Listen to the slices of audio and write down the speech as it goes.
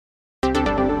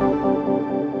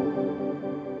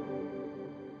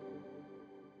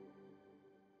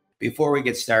before we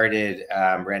get started,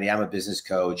 Randy, I'm a business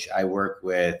coach. I work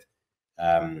with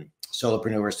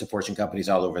solopreneurs to Fortune companies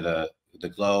all over the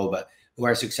globe who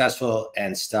are successful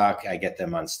and stuck. I get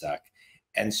them unstuck.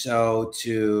 And so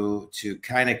to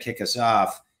kind of kick us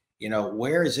off,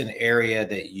 where is an area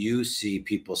that you see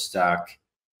people stuck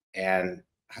and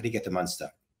how do you get them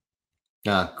unstuck?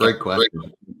 Great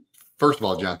question. First of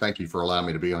all, John, thank you for allowing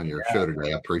me to be on your show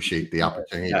today. I appreciate the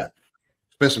opportunity to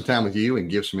spend some time with you and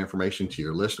give some information to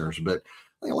your listeners. But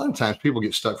I think a lot of times people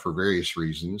get stuck for various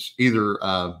reasons. Either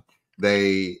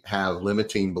they have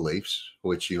limiting beliefs,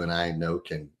 which you and I know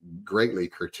can greatly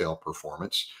curtail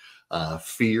performance.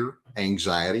 Fear,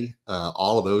 anxiety,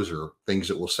 all of those are things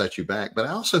that will set you back. But I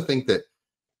also think that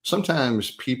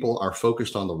sometimes people are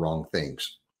focused on the wrong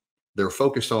things. They're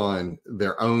focused on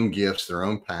their own gifts, their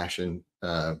own passion,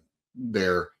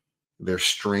 their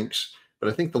strengths. But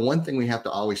I think the one thing we have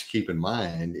to always keep in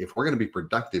mind, if we're going to be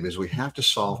productive, is we have to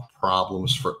solve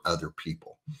problems for other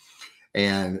people.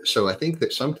 And so I think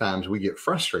that sometimes we get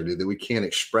frustrated that we can't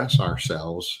express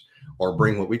ourselves or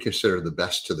bring what we consider the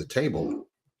best to the table.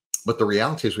 But the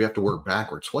reality is we have to work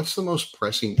backwards. What's the most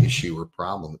pressing issue or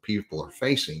problem that people are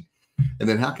facing? And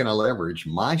then how can I leverage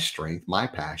my strength, my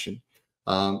passion,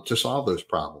 to solve those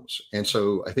problems? And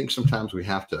so I think sometimes we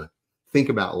have to think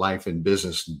about life and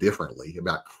business differently,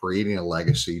 about creating a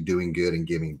legacy, doing good and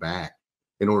giving back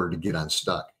in order to get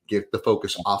unstuck, get the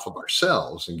focus off of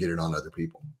ourselves and get it on other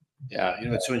people. Yeah.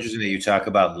 It's so interesting that you talk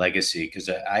about legacy, because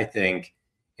I think,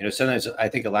 sometimes I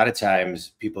think a lot of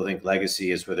times people think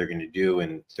legacy is what they're going to do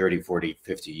in 30, 40,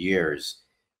 50 years.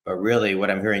 But really what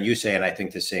I'm hearing you say, and I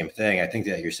think the same thing, I think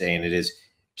that you're saying it is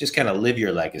just kind of live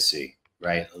your legacy,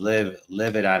 right? Live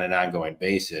it on an ongoing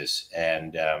basis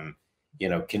and,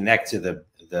 connect to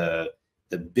the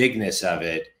bigness of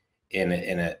it in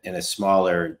a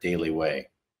smaller daily way.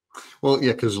 Well,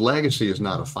 yeah, because legacy is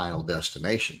not a final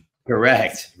destination.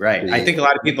 Correct. Right. I think a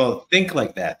lot of people think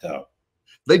like that, though.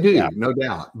 They do, no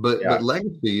doubt. But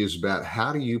legacy is about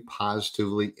how do you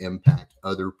positively impact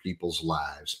other people's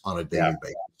lives on a daily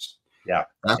basis. Yeah.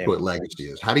 That's what legacy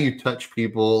is. How do you touch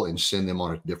people and send them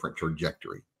on a different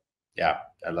trajectory? Yeah.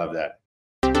 I love that.